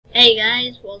Hey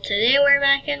guys, well today we're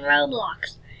back in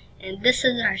Roblox, and this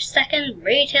is our second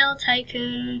Retail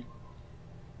Tycoon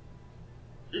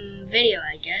video,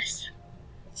 I guess.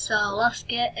 So let's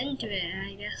get into it,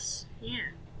 I guess. Yeah.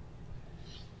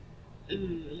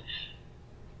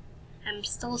 I'm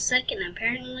still sick and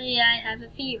apparently I have a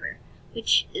fever,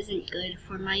 which isn't good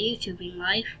for my YouTubing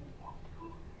life.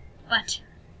 But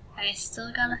I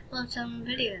still gotta upload some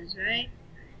videos, right?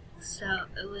 So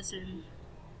it was in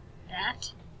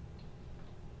that.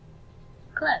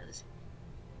 Close.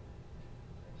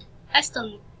 I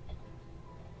still.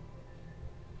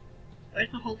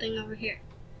 Where's the whole thing over here?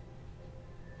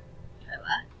 Wait,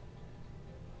 what?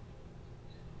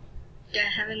 Do I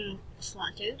have a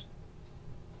slot too?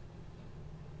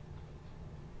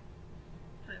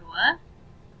 Wait, what?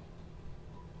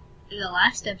 In the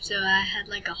last episode, I had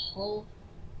like a whole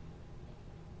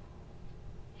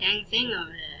dang thing over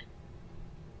there.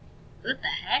 What the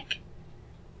heck?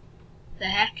 The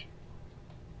heck?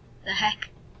 The heck?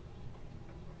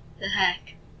 The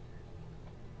heck?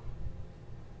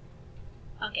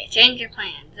 Okay, change your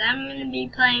plans. I'm gonna be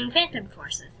playing Phantom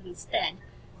Forces instead.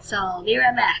 So I'll be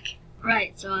right back.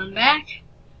 Right, so I'm back.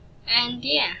 And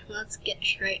yeah, let's get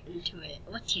straight into it.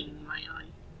 What team am I on?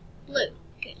 Blue.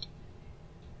 Good.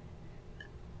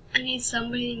 I need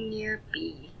somebody near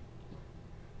B.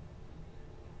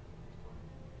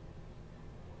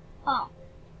 Oh.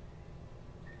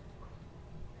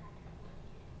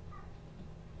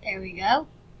 There we go.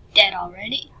 Dead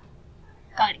already.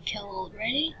 Got a kill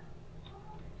already.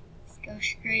 Let's go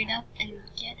straight up and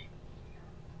get it.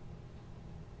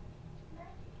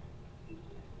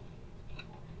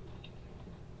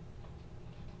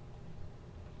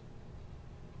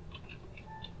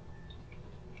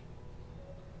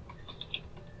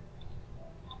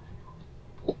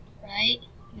 Right?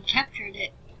 We captured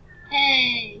it.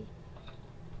 Hey!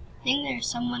 I think there's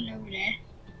someone over there.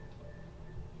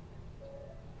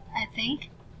 I think.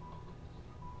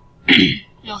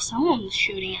 No, someone was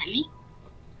shooting at me.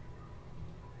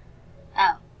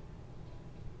 Oh.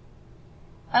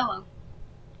 Oh well.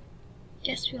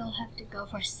 Guess we'll have to go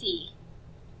for C.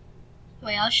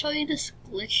 Wait, I'll show you this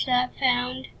glitch that I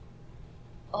found.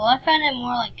 Well, I found it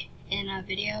more like in a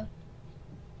video.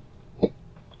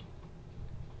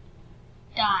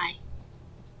 Die.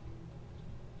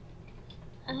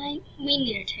 We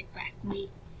need to take back B.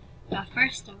 But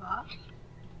first of all,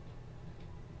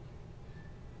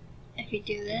 if you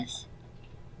do this,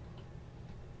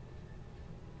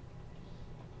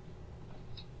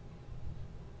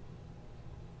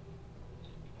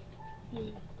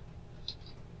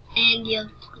 and you'll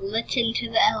glitch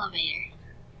into the elevator,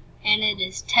 and it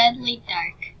is totally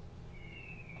dark,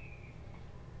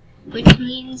 which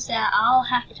means that I'll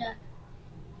have to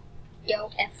go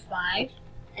F5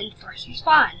 and force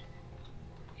respawn.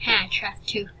 I trapped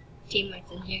 2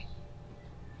 teammates in here.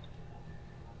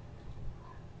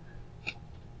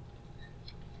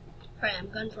 Right, I'm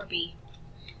going for B.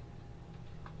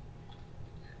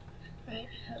 Right,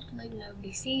 hopefully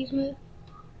nobody sees me.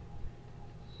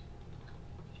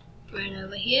 Run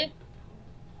over here.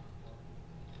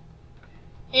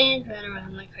 And run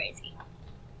around like crazy.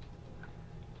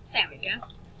 There we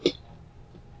go.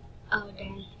 Oh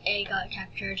dang, A got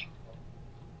captured.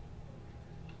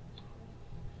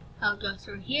 I'll go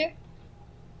through here.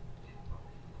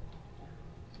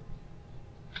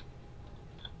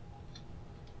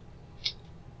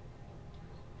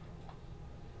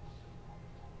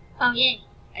 Oh yay,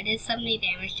 I did 70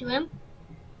 damage to him.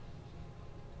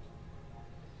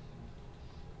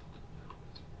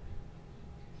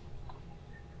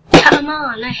 Come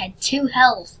on, I had 2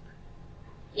 health.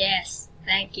 Yes,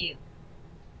 thank you.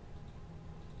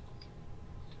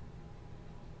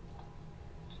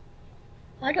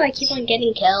 Why do I keep on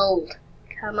getting killed?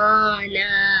 Come on,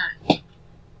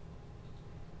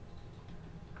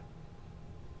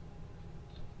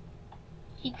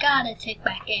 You gotta take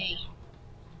back A.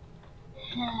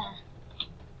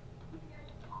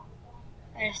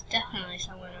 There's definitely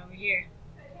someone over here.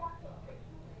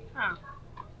 Oh.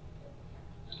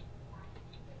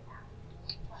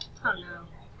 Oh no.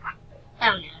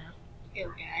 Oh no.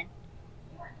 Oh god.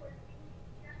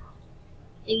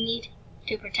 You need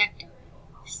to protect him.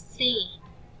 C.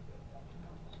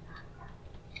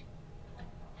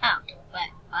 Oh,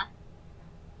 what?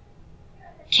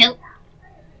 Kill.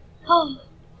 Oh,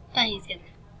 thought he's gonna.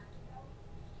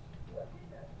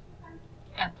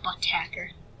 A butt hacker.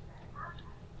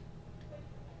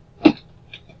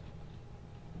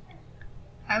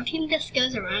 Our team just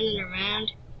goes around and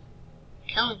around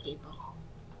killing people.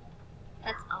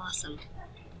 That's awesome.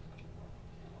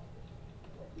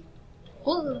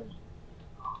 Whoa.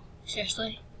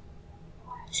 Seriously?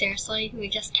 Seriously, we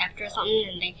just capture something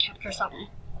and they capture something.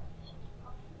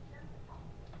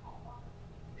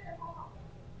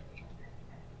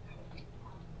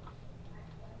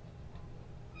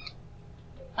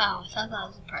 Oh, I thought that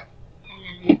was a part.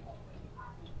 And then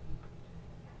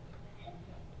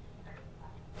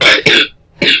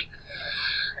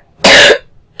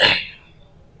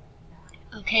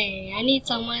okay, I need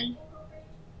someone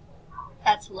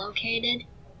that's located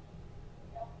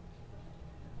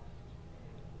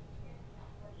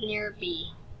near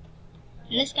B.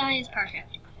 And this guy is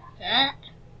perfect. Okay,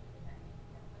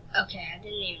 I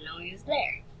didn't even know he was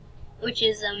there. Which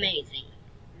is amazing.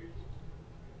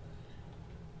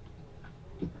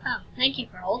 Oh, thank you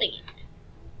for holding it.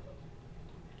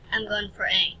 I'm going for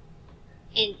A.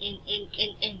 In.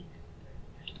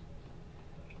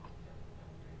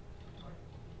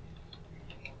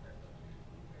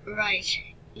 Right.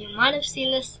 You might have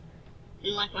seen this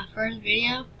in like my first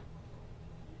video.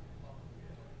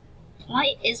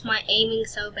 Why is my aiming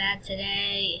so bad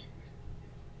today?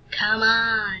 Come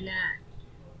on.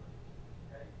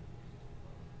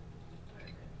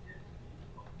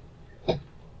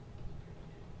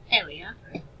 There we go.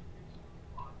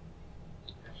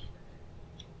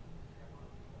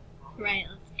 Right,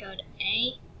 let's go to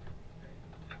A.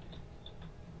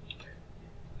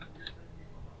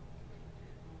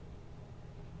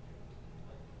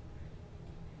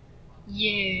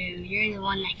 You're the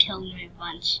one that killed me a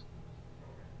bunch.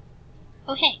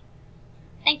 Okay.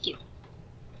 Thank you.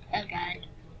 Oh god.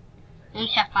 I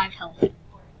only have 5 health.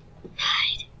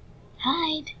 Hide.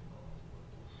 Hide.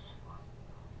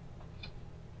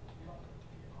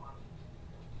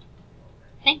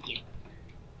 Thank you.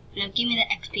 Now give me the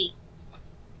XP.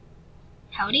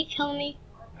 How would he kill me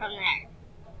from there?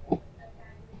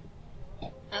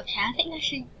 Okay, I think I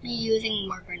should be using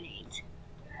more grenades.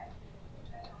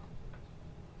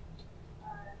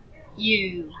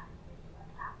 You.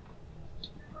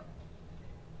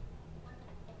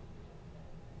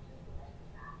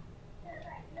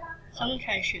 Someone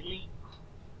tried to shoot me.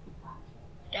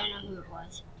 Don't know who it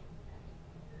was.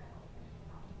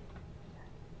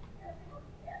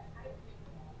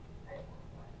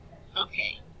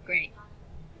 Okay, great.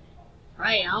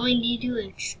 Right, all we need to do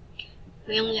is...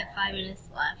 We only have 5 minutes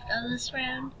left of this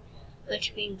round,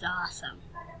 which means awesome.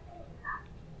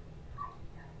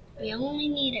 We only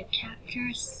need to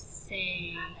capture,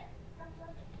 say...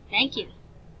 Thank you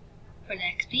for the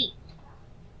XP.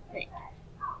 Wait.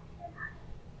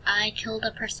 I killed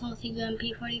a person with a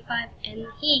UMP-45, and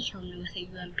he killed me with a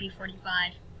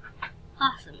UMP-45.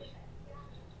 Awesome.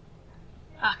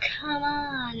 Oh, come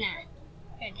on!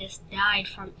 I just died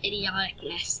from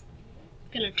idioticness. It's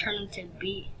gonna turn into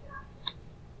B.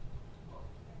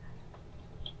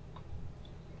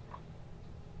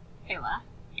 Hey, what?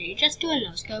 Did you just do a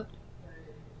no-scope?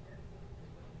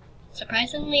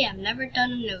 Surprisingly, I've never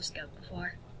done a no-scope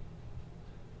before.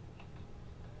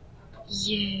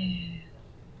 Yeah.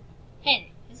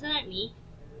 Hey, isn't that me?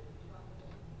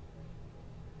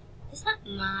 Is that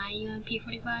my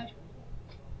UMP-45?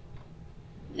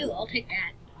 Ooh, I'll take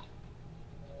that.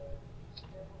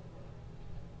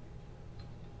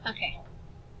 Okay.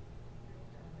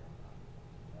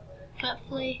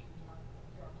 Hopefully.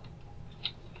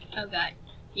 Oh god.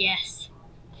 Yes.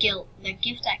 Guilt. The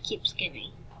gift that keeps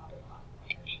giving.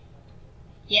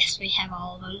 Yes, we have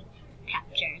all of them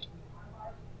captured.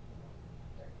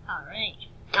 Alright.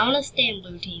 I want to stay in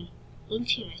blue team. Blue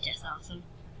team is just awesome.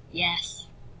 Yes.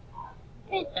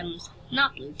 Phantom's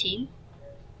not blue team.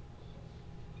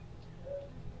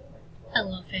 I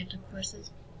love Phantom Forces.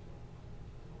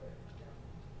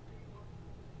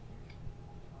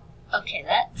 Okay,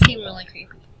 that seemed really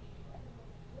creepy.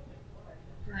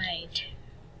 Right.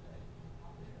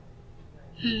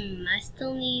 I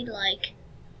still need like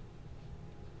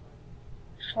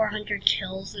 400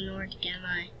 kills in order to get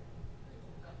my...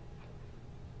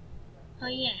 Oh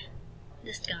yeah,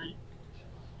 this gun.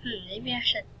 Maybe I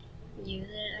should use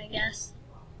it, I guess.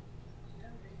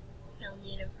 I'll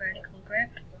need a vertical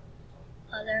grip.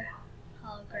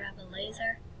 I'll grab a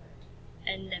laser.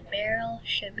 And the barrel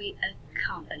should be a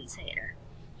compensator.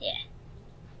 Yeah.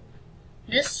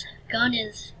 This gun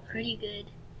is pretty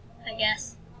good, I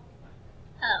guess.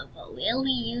 Oh, but we'll be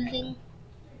using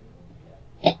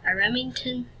a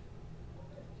Remington.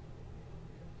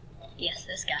 Yes,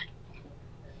 this guy.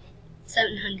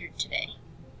 700 today.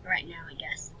 Right now, I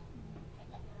guess.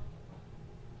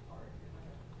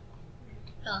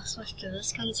 I'll switch to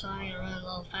this gun so I can run a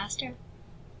little faster.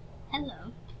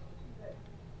 Hello.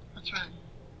 Let's run.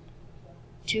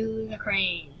 To the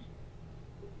crane.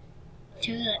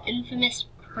 To the infamous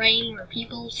crane where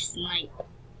people snipe.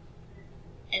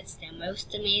 It's the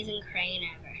most amazing crane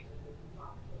ever.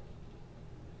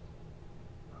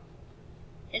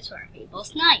 It's where people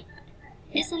snipe.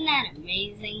 Isn't that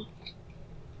amazing?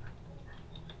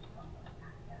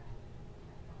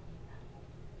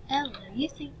 Oh, you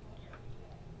think...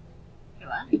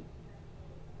 What?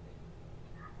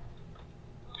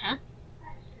 Huh?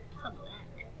 What's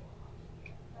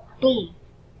that? Boom.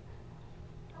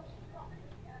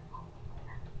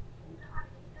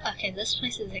 Okay, this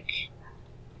place is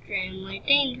extremely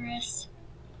dangerous.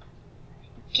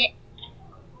 Get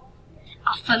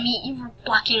off of me, you were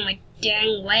blocking my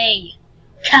dang way.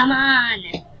 Come on!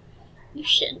 You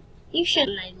shouldn't,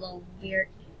 I little weird.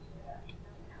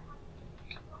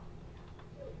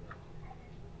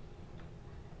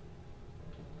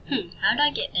 How'd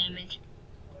I get damaged?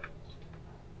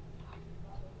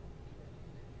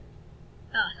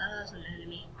 Oh, I thought that was an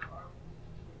enemy.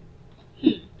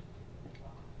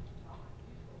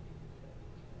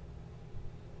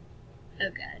 Oh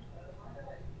god.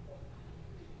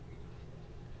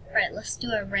 Right, let's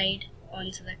do a raid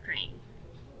onto the crane.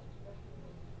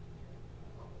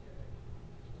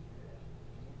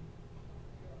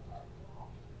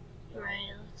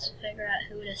 Right, let's figure out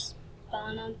who to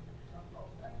spawn on.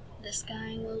 This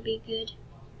guy will be good.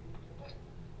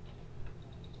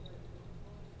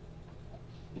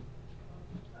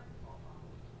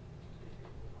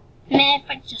 Man, if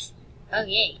I just... Oh,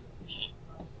 yay.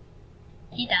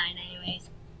 He died anyways.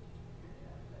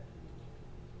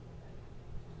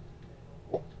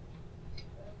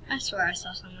 I swear I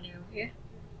saw somebody over here.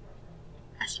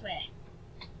 I swear.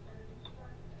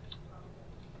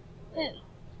 Ooh.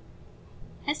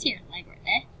 I see your leg right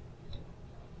there.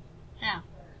 Oh.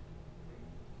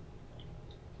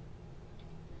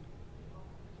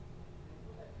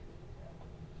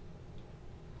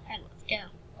 Alright, let's go.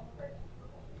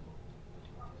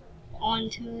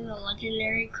 Onto the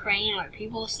legendary crane where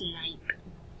people snipe.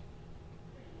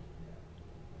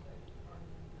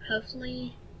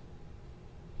 Hopefully,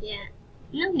 yeah,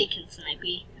 nobody can snipe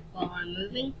me while I'm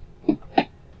moving. Wait,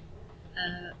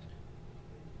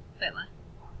 what?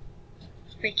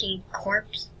 Freaking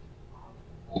corpse.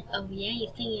 Oh yeah, you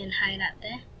think you can hide out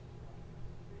there?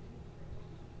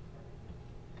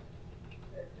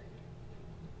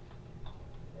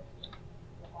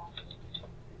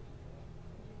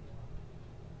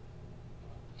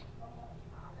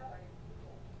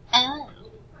 Oh.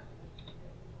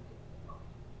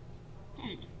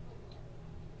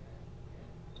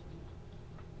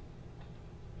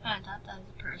 I thought that was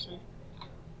a person.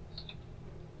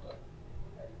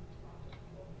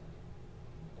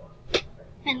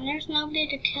 And there's nobody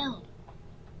to kill.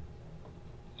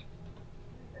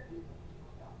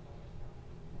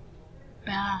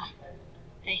 Bah.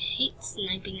 I hate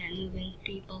sniping at moving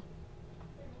people.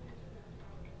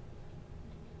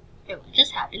 Wait, what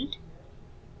just happened?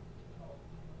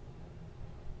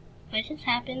 What just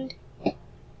happened?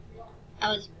 I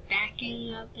was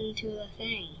backing up into the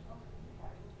thing.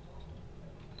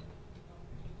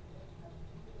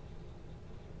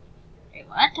 Wait,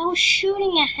 what? I was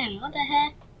shooting at him. What the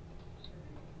heck?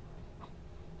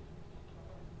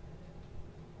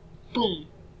 Boom.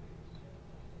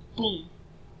 Boom.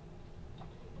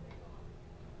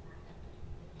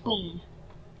 Boom.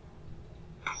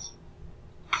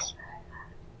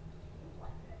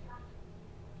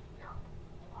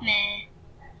 Meh.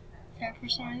 Is there a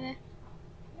person right there?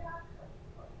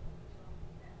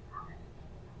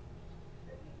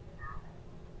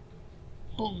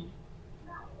 Boom.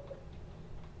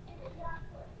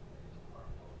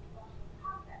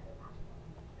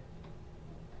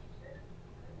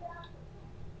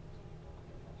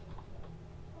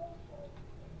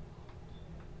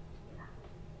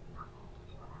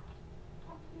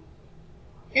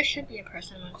 There should be a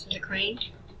person onto the crane.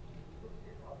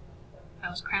 I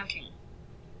was crouching.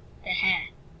 The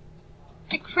heck?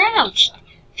 I crouched!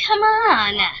 Come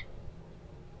on!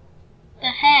 The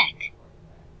heck?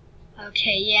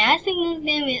 Okay, yeah, I think this is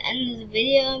gonna be the end of the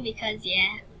video because,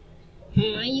 yeah,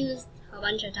 I used a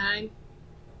bunch of time.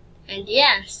 And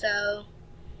yeah, so,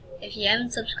 if you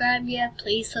haven't subscribed yet,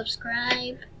 please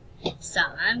subscribe. So,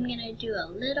 I'm gonna do a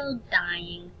little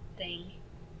dying thing.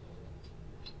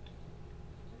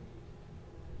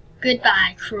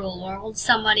 Goodbye, cruel world.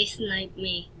 Somebody sniped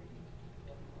me.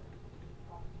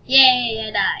 Yay,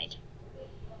 I died.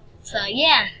 So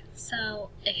yeah, so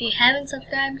if you haven't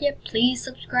subscribed yet, please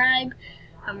subscribe.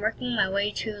 I'm working my way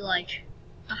to like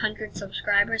 100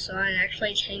 subscribers, so I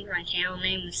actually changed my channel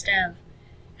name instead of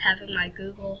having my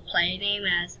Google Play name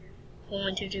as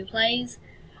Cool122Plays.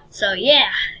 So yeah,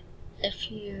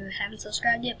 if you haven't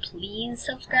subscribed yet, please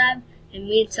subscribe. It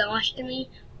means so much to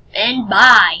me. and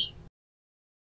bye.